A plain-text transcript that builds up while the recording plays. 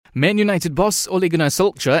Man United boss Ole Gunnar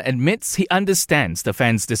Solskjaer admits he understands the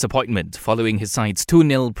fans' disappointment following his side's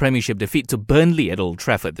 2-0 Premiership defeat to Burnley at Old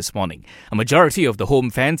Trafford this morning. A majority of the home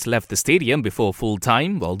fans left the stadium before full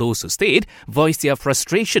time, while those who stayed voiced their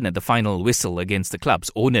frustration at the final whistle against the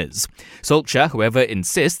club's owners. Solskjaer, however,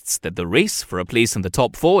 insists that the race for a place in the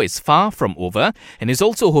top four is far from over and is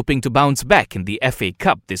also hoping to bounce back in the FA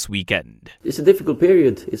Cup this weekend. It's a difficult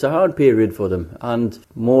period. It's a hard period for them, and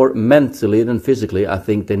more mentally than physically, I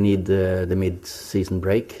think they need the mid-season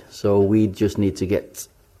break. So we just need to get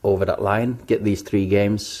over that line, get these 3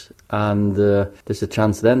 games, and there's a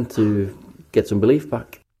chance then to get some belief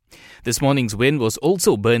back. This morning's win was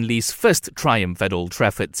also Burnley's first triumph at Old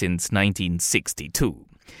Trafford since 1962.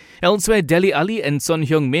 Elsewhere, Dele Alli and Son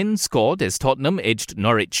Heung-min scored as Tottenham edged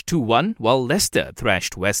Norwich 2-1, while Leicester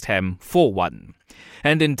thrashed West Ham 4-1.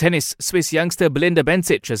 And in tennis, Swiss youngster Belinda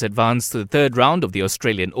Bencic has advanced to the third round of the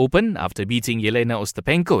Australian Open after beating Jelena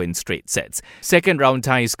Ostapenko in straight sets. Second round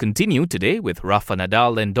ties continue today with Rafa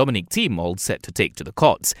Nadal and Dominic Thiem all set to take to the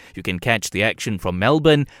courts. You can catch the action from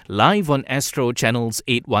Melbourne live on Astro channels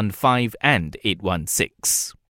 815 and 816.